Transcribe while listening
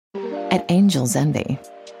At Angel's Envy,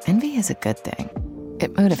 envy is a good thing.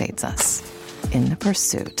 It motivates us in the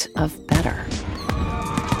pursuit of better.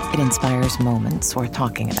 It inspires moments worth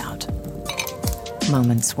talking about,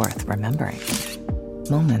 moments worth remembering,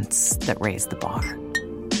 moments that raise the bar,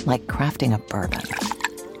 like crafting a bourbon.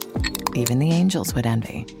 Even the angels would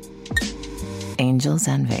envy. Angel's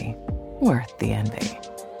Envy, worth the envy.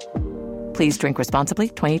 Please drink responsibly.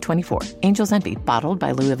 2024. Angel's Envy, bottled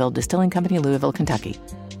by Louisville Distilling Company, Louisville, Kentucky.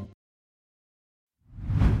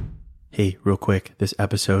 Hey, real quick, this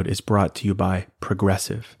episode is brought to you by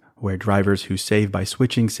Progressive, where drivers who save by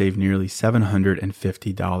switching save nearly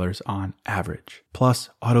 $750 on average. Plus,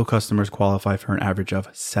 auto customers qualify for an average of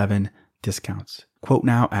 7 discounts. Quote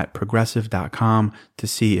now at progressive.com to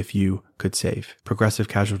see if you could save. Progressive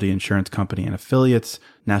Casualty Insurance Company and affiliates.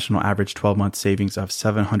 National average 12-month savings of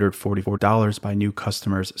 $744 by new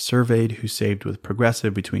customers surveyed who saved with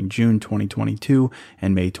Progressive between June 2022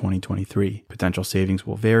 and May 2023. Potential savings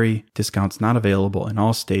will vary. Discounts not available in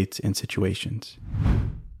all states and situations.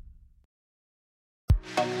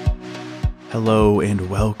 Hello and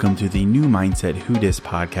welcome to the New Mindset Who Dis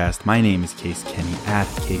podcast. My name is Case Kenny at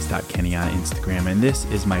case.kenny on Instagram, and this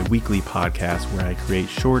is my weekly podcast where I create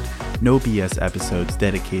short, no BS episodes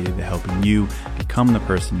dedicated to helping you become the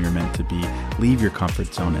person you're meant to be, leave your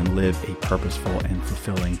comfort zone, and live a purposeful and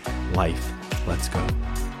fulfilling life. Let's go.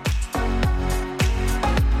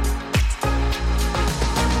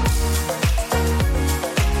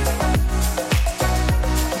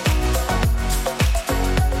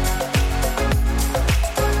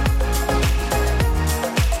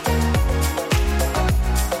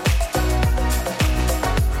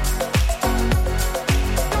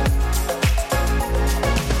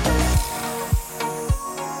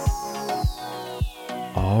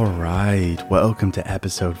 Welcome to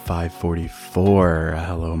episode 544.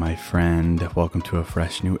 Hello, my friend. Welcome to a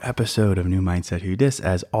fresh new episode of New Mindset Who Dis.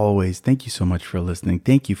 As always, thank you so much for listening.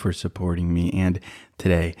 Thank you for supporting me. And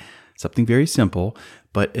today, something very simple,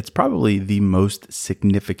 but it's probably the most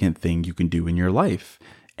significant thing you can do in your life.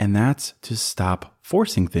 And that's to stop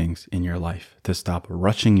forcing things in your life, to stop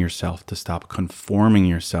rushing yourself, to stop conforming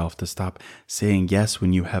yourself, to stop saying yes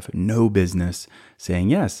when you have no business saying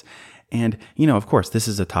yes. And, of course, this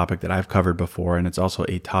is a topic that I've covered before, and it's also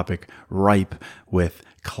a topic ripe with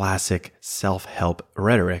classic self-help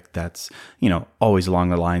rhetoric that's, always along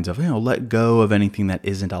the lines of, let go of anything that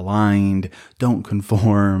isn't aligned, don't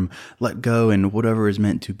conform, let go, and whatever is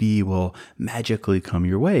meant to be will magically come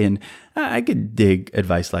your way. And I could dig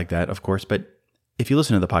advice like that, of course, but if you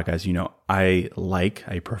listen to the podcast,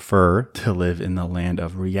 I prefer to live in the land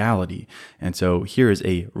of reality. And so here is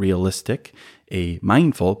a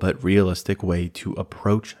mindful but realistic way to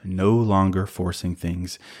approach no longer forcing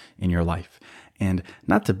things in your life. And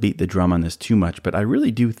not to beat the drum on this too much, but I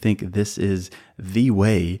really do think this is the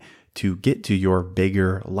way to get to your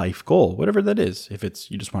bigger life goal, whatever that is. If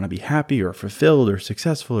it's you just want to be happy or fulfilled or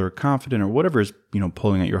successful or confident or whatever is,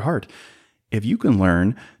 pulling at your heart. If you can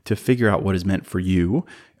learn to figure out what is meant for you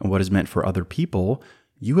and what is meant for other people,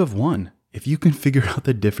 you have won. If you can figure out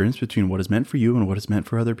the difference between what is meant for you and what is meant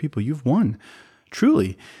for other people, you've won.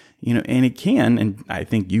 Truly. And it can, and I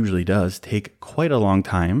think usually does, take quite a long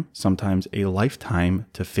time, sometimes a lifetime,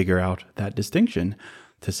 to figure out that distinction.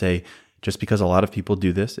 To say, just because a lot of people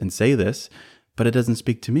do this and say this, but it doesn't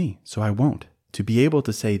speak to me, so I won't. To be able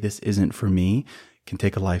to say this isn't for me can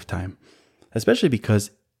take a lifetime, especially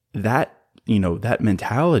because that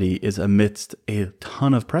mentality is amidst a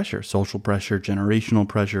ton of pressure, social pressure, generational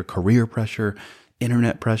pressure, career pressure,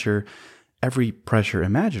 internet pressure, every pressure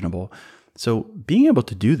imaginable. So being able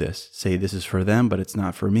to do this, say this is for them, but it's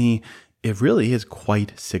not for me, it really is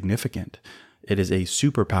quite significant. It is a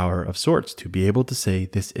superpower of sorts to be able to say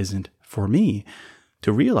this isn't for me,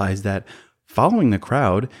 to realize that following the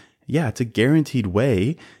crowd, yeah, it's a guaranteed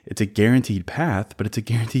way, it's a guaranteed path, but it's a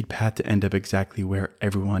guaranteed path to end up exactly where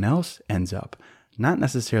everyone else ends up, not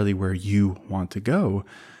necessarily where you want to go.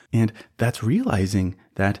 And that's realizing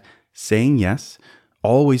that saying yes,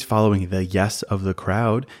 always following the yes of the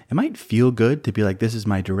crowd, it might feel good to be like, this is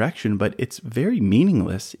my direction, but it's very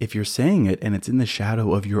meaningless if you're saying it and it's in the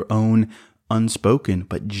shadow of your own unspoken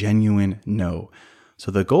but genuine no.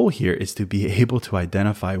 So the goal here is to be able to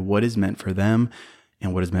identify what is meant for them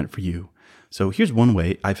and what is meant for you. So here's one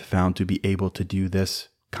way I've found to be able to do this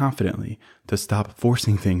confidently, to stop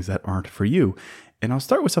forcing things that aren't for you. And I'll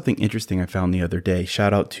start with something interesting I found the other day.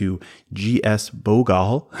 Shout out to GS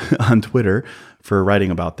Bogal on Twitter for writing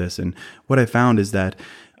about this. And what I found is that,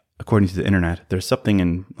 according to the internet, there's something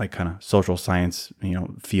in like kind of social science,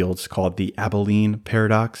 fields called the Abilene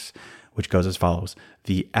paradox, which goes as follows.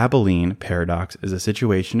 The Abilene paradox is a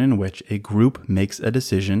situation in which a group makes a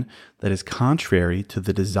decision that is contrary to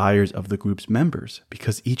the desires of the group's members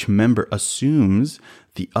because each member assumes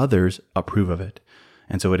the others approve of it.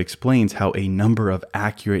 And so it explains how a number of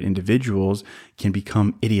accurate individuals can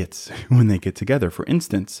become idiots when they get together. For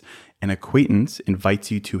instance, an acquaintance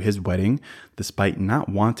invites you to his wedding despite not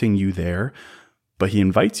wanting you there, but he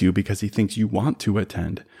invites you because he thinks you want to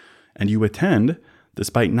attend. And you attend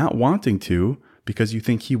despite not wanting to because you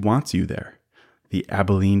think he wants you there. The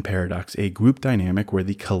Abilene paradox, a group dynamic where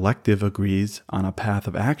the collective agrees on a path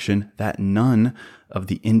of action that none of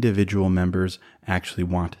the individual members actually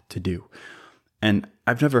want to do. And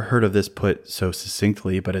I've never heard of this put so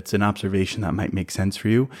succinctly, but it's an observation that might make sense for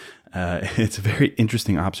you. It's a very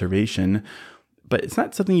interesting observation, but it's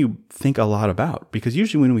not something you think a lot about, because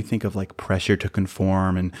usually when we think of like pressure to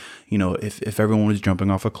conform and, if everyone was jumping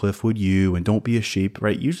off a cliff, would you, and don't be a sheep,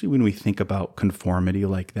 right? Usually when we think about conformity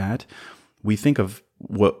like that, we think of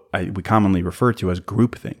what we commonly refer to as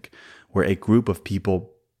groupthink, where a group of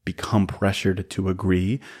people become pressured to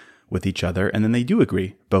agree with each other, and then they do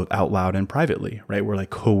agree, both out loud and privately, right? We're like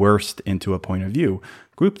coerced into a point of view,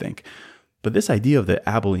 groupthink. But this idea of the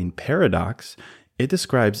Abilene paradox, it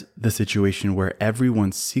describes the situation where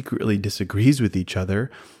everyone secretly disagrees with each other.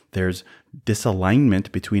 There's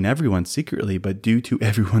disalignment between everyone secretly, but due to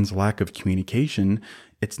everyone's lack of communication,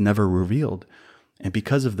 it's never revealed. And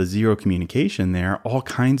because of the zero communication there, all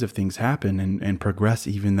kinds of things happen and progress,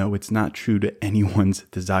 even though it's not true to anyone's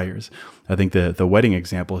desires. I think the wedding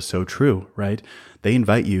example is so true, right? They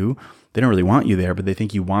invite you, they don't really want you there, but they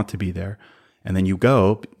think you want to be there. And then you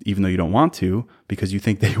go, even though you don't want to, because you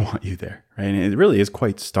think they want you there, right? And it really is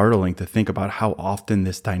quite startling to think about how often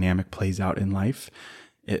this dynamic plays out in life.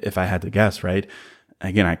 If I had to guess, right?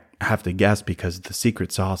 Again, I have to guess because the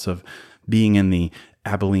secret sauce of being in the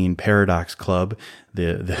Abilene Paradox Club,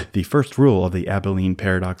 the first rule of the Abilene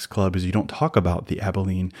Paradox Club is you don't talk about the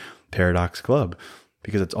Abilene Paradox Club,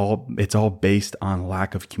 because it's all based on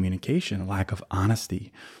lack of communication, lack of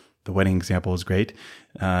honesty. The wedding example is great.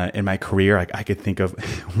 In my career, I could think of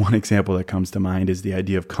one example that comes to mind is the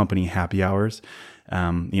idea of company happy hours.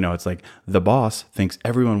 It's like the boss thinks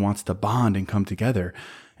everyone wants to bond and come together.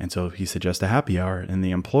 And so he suggests a happy hour, and the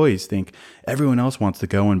employees think everyone else wants to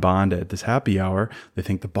go and bond at this happy hour. They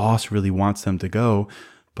think the boss really wants them to go,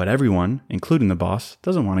 but everyone, including the boss,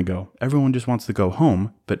 doesn't want to go. Everyone just wants to go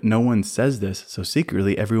home, but no one says this. So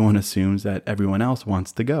secretly, everyone assumes that everyone else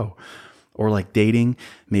wants to go. Or like dating,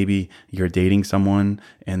 maybe you're dating someone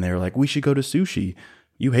and they're like, we should go to sushi.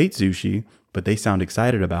 You hate sushi, but they sound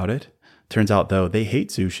excited about it. Turns out though, they hate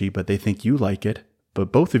sushi, but they think you like it.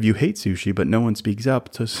 But both of you hate sushi, but no one speaks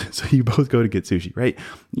up, so you both go to get sushi, right?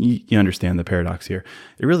 You understand the paradox here.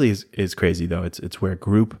 It really is crazy, though. It's where a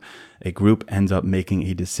group ends up making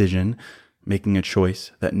a decision, making a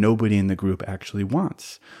choice that nobody in the group actually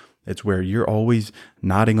wants. It's where you're always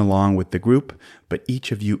nodding along with the group, but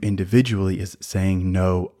each of you individually is saying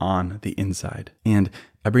no on the inside. And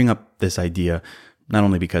I bring up this idea not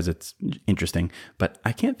only because it's interesting, but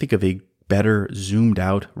I can't think of a better zoomed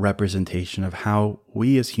out representation of how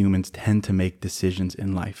we as humans tend to make decisions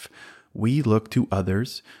in life. We look to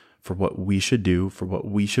others for what we should do, for what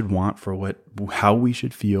we should want, for how we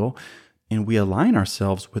should feel, and we align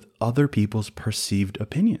ourselves with other people's perceived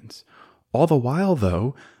opinions. All the while,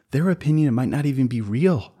 though, their opinion might not even be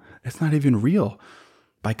real. It's not even real.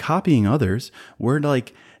 By copying others, we're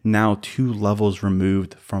like now 2 levels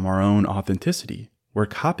removed from our own authenticity. We're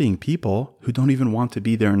copying people who don't even want to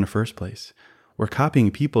be there in the first place. We're copying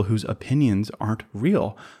people whose opinions aren't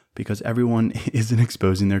real because everyone isn't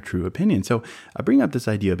exposing their true opinion. So I bring up this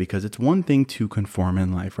idea because it's one thing to conform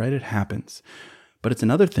in life, right? It happens. But it's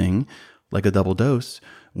another thing, like a double dose,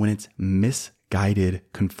 when it's misguided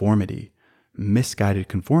conformity. Misguided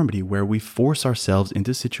conformity where we force ourselves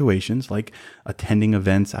into situations like attending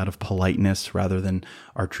events out of politeness rather than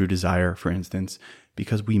our true desire, for instance,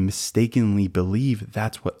 because we mistakenly believe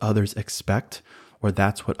that's what others expect or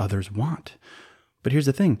that's what others want. But here's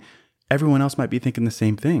the thing, everyone else might be thinking the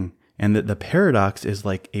same thing. And the paradox is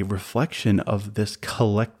like a reflection of this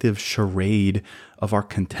collective charade of our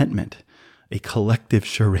contentment, a collective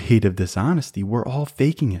charade of dishonesty. We're all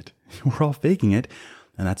faking it. We're all faking it.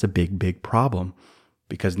 And that's a big, big problem.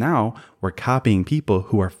 Because now we're copying people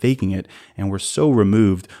who are faking it, and we're so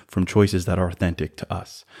removed from choices that are authentic to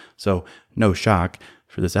us. So no shock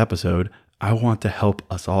for this episode, I want to help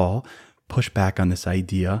us all push back on this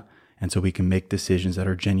idea, and so we can make decisions that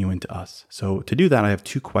are genuine to us. So to do that, I have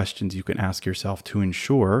 2 questions you can ask yourself to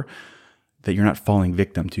ensure that you're not falling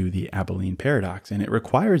victim to the Abilene paradox. And it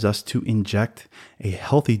requires us to inject a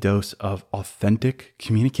healthy dose of authentic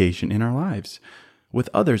communication in our lives, with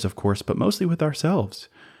others, of course, but mostly with ourselves.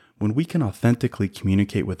 When we can authentically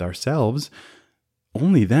communicate with ourselves,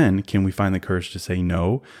 only then can we find the courage to say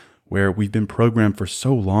no, where we've been programmed for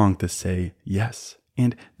so long to say yes.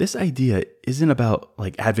 And this idea isn't about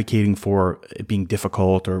like advocating for it being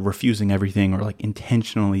difficult or refusing everything or like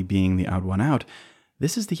intentionally being the odd one out.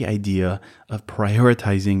 This is the idea of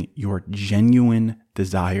prioritizing your genuine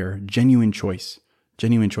desire, genuine choice.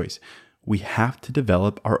 We have to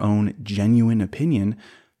develop our own genuine opinion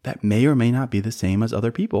that may or may not be the same as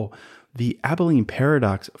other people. The Abilene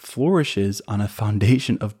paradox flourishes on a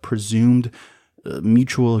foundation of presumed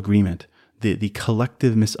mutual agreement, the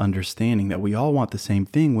collective misunderstanding that we all want the same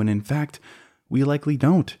thing when in fact we likely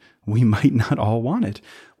don't. We might not all want it.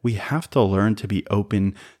 We have to learn to be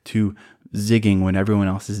open to zigging when everyone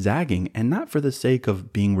else is zagging, and not for the sake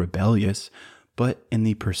of being rebellious, but in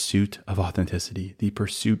the pursuit of authenticity, the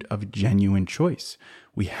pursuit of genuine choice.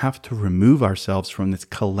 We have to remove ourselves from this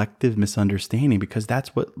collective misunderstanding because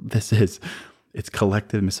that's what this is. It's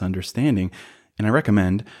collective misunderstanding. And I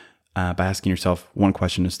recommend by asking yourself one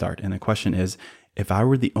question to start. And the question is, if I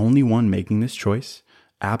were the only one making this choice,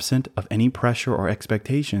 absent of any pressure or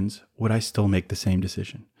expectations, would I still make the same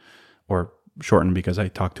decision? Or shortened because I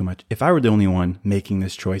talk too much. If I were the only one making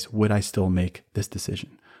this choice, would I still make this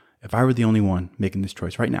decision? If I were the only one making this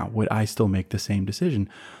choice right now, would I still make the same decision?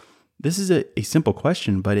 This is a simple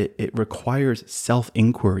question, but it requires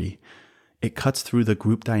self-inquiry. It cuts through the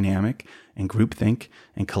group dynamic and groupthink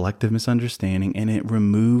and collective misunderstanding, and it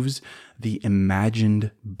removes the imagined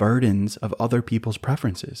burdens of other people's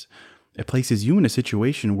preferences. It places you in a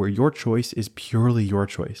situation where your choice is purely your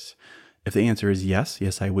choice. If the answer is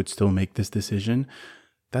yes, I would still make this decision,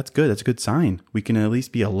 that's good. That's a good sign. We can at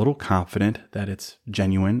least be a little confident that it's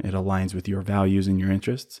genuine, it aligns with your values and your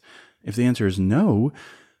interests. If the answer is no,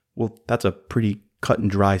 well, that's a pretty cut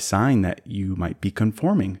and dry sign that you might be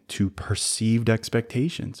conforming to perceived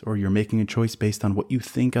expectations, or you're making a choice based on what you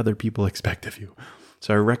think other people expect of you.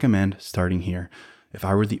 So I recommend starting here. If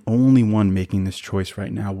I were the only one making this choice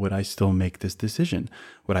right now, would I still make this decision?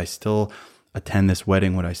 Would I still attend this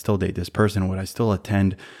wedding? Would I still date this person? Would I still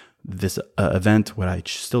attend this event? Would I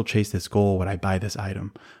still chase this goal? Would I buy this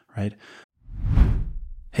item? Right?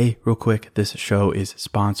 Hey, real quick, this show is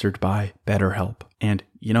sponsored by BetterHelp. And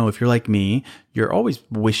if you're like me, you're always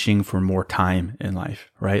wishing for more time in life,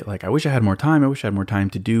 right? Like, I wish I had more time. I wish I had more time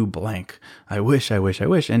to do blank. I wish.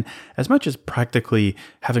 And as much as practically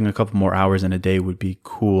having a couple more hours in a day would be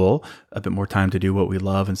cool, a bit more time to do what we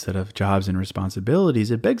love instead of jobs and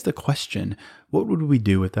responsibilities, it begs the question, what would we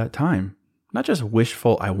do with that time? Not just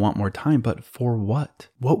wishful, I want more time, but for what?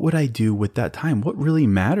 What would I do with that time? What really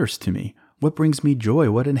matters to me? What brings me joy?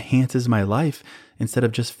 What enhances my life instead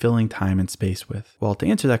of just filling time and space with? Well, to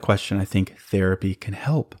answer that question, I think therapy can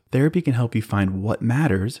help. Therapy can help you find what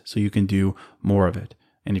matters so you can do more of it.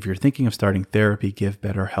 And if you're thinking of starting therapy, give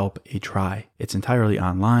BetterHelp a try. It's entirely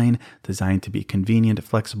online, designed to be convenient,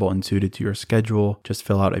 flexible, and suited to your schedule. Just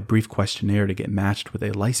fill out a brief questionnaire to get matched with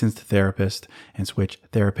a licensed therapist and switch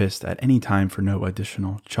therapists at any time for no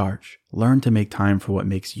additional charge. Learn to make time for what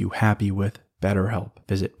makes you happy with BetterHelp.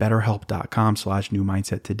 Visit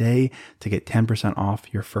betterhelp.com/newmindset today to get 10%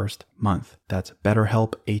 off your first month. That's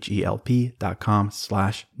BetterHelp,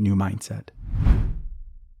 HELP.com/newmindset.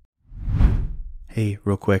 Hey,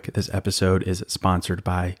 real quick, this episode is sponsored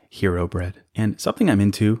by Hero Bread. And something I'm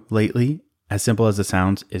into lately, as simple as it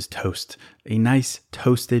sounds, is toast. A nice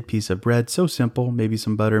toasted piece of bread, so simple, maybe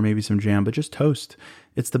some butter, maybe some jam, but just toast.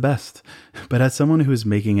 It's the best. But as someone who is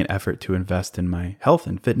making an effort to invest in my health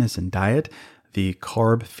and fitness and diet, the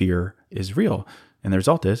carb fear is real. And the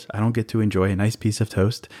result is I don't get to enjoy a nice piece of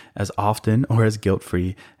toast as often or as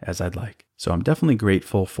guilt-free as I'd like. So I'm definitely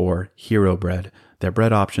grateful for Hero Bread. Their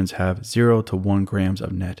bread options have 0 to 1 grams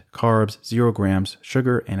of net carbs, 0 grams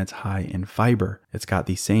sugar, and it's high in fiber. It's got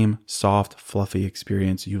the same soft, fluffy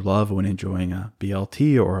experience you love when enjoying a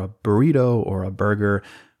BLT or a burrito or a burger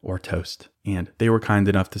or toast. And they were kind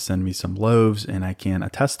enough to send me some loaves, and I can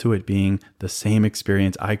attest to it being the same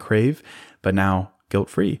experience I crave, but now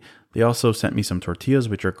guilt-free. They also sent me some tortillas,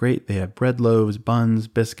 which are great. They have bread loaves, buns,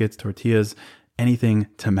 biscuits, tortillas, anything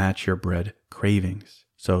to match your bread cravings.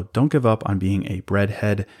 So don't give up on being a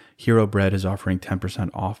breadhead. Hero Bread is offering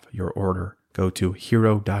 10% off your order. Go to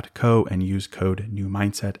hero.co and use code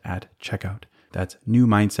NEWMINDSET at checkout. That's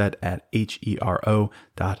NEWMINDSET at HERO.co.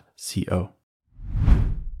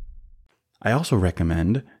 I also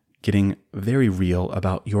recommend getting very real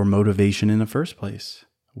about your motivation in the first place.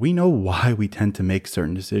 We know why we tend to make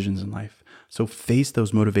certain decisions in life. So face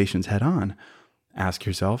those motivations head on. Ask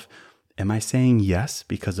yourself, am I saying yes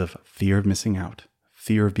because of fear of missing out,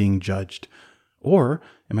 fear of being judged? Or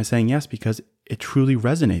am I saying yes because it truly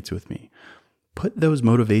resonates with me? Put those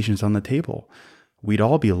motivations on the table. We'd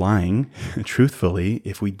all be lying, truthfully,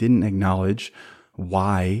 if we didn't acknowledge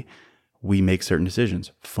why we make certain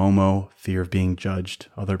decisions. FOMO, fear of being judged,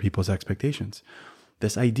 other people's expectations.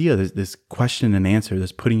 This idea, this question and answer,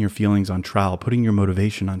 this putting your feelings on trial, putting your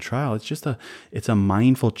motivation on trial, it's a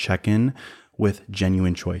mindful check-in with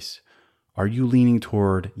genuine choice. Are you leaning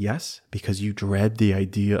toward yes because you dread the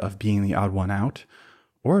idea of being the odd one out,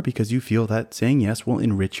 or because you feel that saying yes will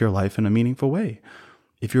enrich your life in a meaningful way?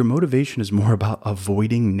 If your motivation is more about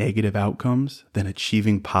avoiding negative outcomes than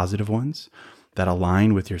achieving positive ones that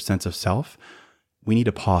align with your sense of self, we need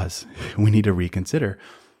to pause. We need to reconsider.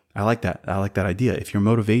 I like that. I like that idea. If your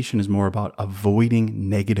motivation is more about avoiding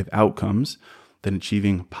negative outcomes than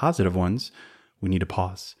achieving positive ones, we need to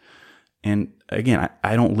pause. And again,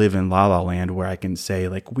 I don't live in la la land where I can say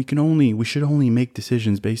like, we should only make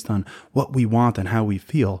decisions based on what we want and how we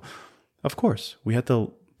feel. Of course, we have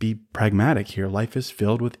to be pragmatic here. Life is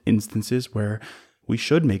filled with instances where we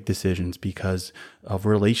should make decisions because of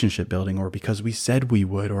relationship building, or because we said we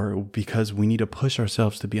would, or because we need to push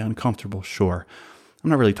ourselves to be uncomfortable. Sure. I'm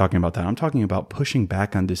not really talking about that. I'm talking about pushing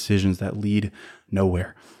back on decisions that lead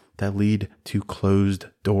nowhere, that lead to closed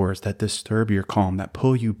doors, that disturb your calm, that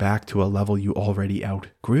pull you back to a level you already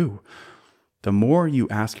outgrew. The more you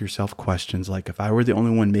ask yourself questions like, if I were the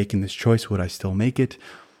only one making this choice, would I still make it?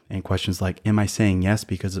 And questions like, am I saying yes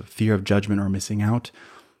because of fear of judgment or missing out?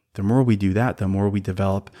 The more we do that, the more we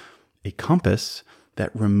develop a compass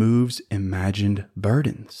that removes imagined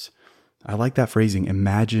burdens. I like that phrasing,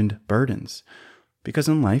 imagined burdens. Because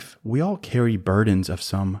in life, we all carry burdens of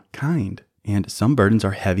some kind, and some burdens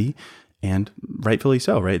are heavy, and rightfully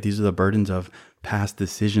so, right? These are the burdens of past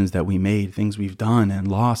decisions that we made, things we've done, and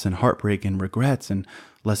loss and heartbreak and regrets and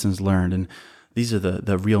lessons learned. And these are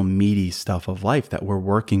the real meaty stuff of life that we're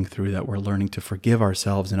working through, that we're learning to forgive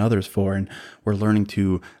ourselves and others for, and we're learning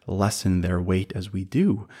to lessen their weight as we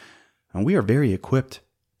do. And we are very equipped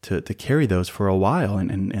to carry those for a while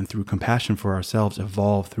and through compassion for ourselves,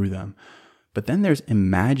 evolve through them. But then there's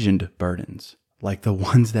imagined burdens, like the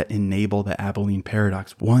ones that enable the Abilene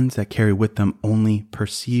paradox, ones that carry with them only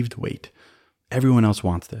perceived weight. Everyone else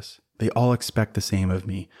wants this. They all expect the same of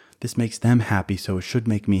me. This makes them happy, so it should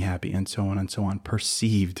make me happy, and so on and so on.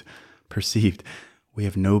 Perceived. We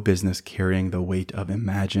have no business carrying the weight of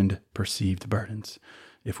imagined, perceived burdens.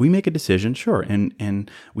 If we make a decision, sure,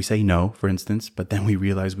 and we say no, for instance, but then we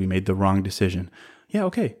realize we made the wrong decision. Yeah,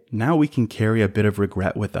 okay, now we can carry a bit of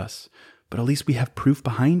regret with us. But at least we have proof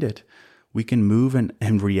behind it. We can move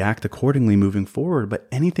and react accordingly moving forward. But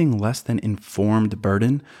anything less than informed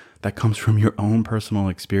burden that comes from your own personal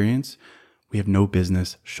experience, we have no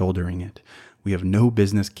business shouldering it. We have no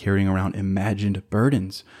business carrying around imagined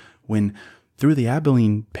burdens. When through the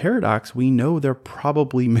Abilene paradox, we know they're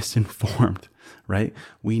probably misinformed, right?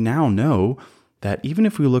 We now know that even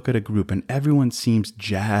if we look at a group and everyone seems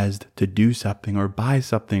jazzed to do something or buy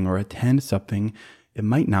something or attend something, it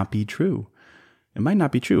might not be true. It might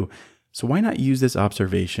not be true. So why not use this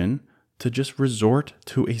observation to just resort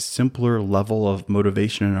to a simpler level of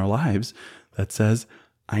motivation in our lives that says,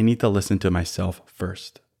 I need to listen to myself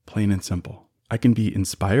first, plain and simple. I can be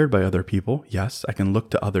inspired by other people. Yes, I can look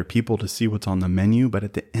to other people to see what's on the menu, but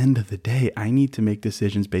at the end of the day, I need to make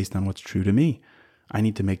decisions based on what's true to me. I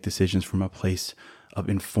need to make decisions from a place of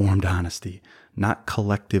informed honesty, not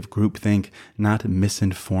collective groupthink, not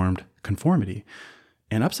misinformed conformity.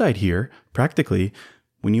 And upside here, practically,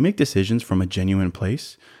 when you make decisions from a genuine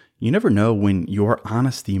place, you never know when your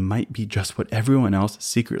honesty might be just what everyone else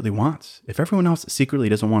secretly wants. If everyone else secretly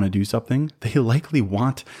doesn't want to do something, they likely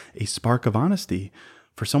want a spark of honesty.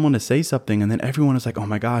 For someone to say something and then everyone is like, oh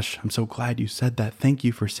my gosh, I'm so glad you said that. Thank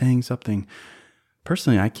you for saying something.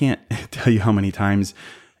 Personally, I can't tell you how many times,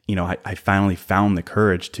 I finally found the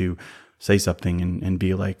courage to say something and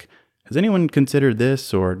be like, has anyone considered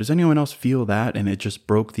this, or does anyone else feel that? And it just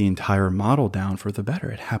broke the entire model down for the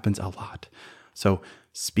better. It happens a lot. So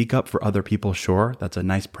speak up for other people, sure, that's a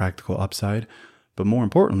nice practical upside. But more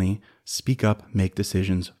importantly, speak up, make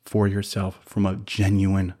decisions for yourself from a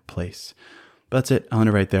genuine place. But that's it. I'll end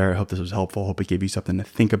it right there. I hope this was helpful. I hope it gave you something to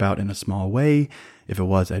think about in a small way. If it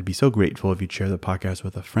was, I'd be so grateful if you'd share the podcast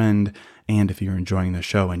with a friend. And if you're enjoying the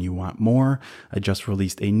show and you want more, I just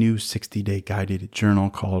released a new 60-day guided journal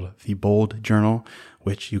called The Bold Journal,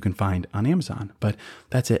 which you can find on Amazon. But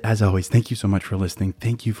that's it. As always, thank you so much for listening.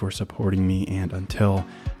 Thank you for supporting me. And until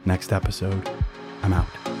next episode, I'm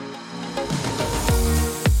out.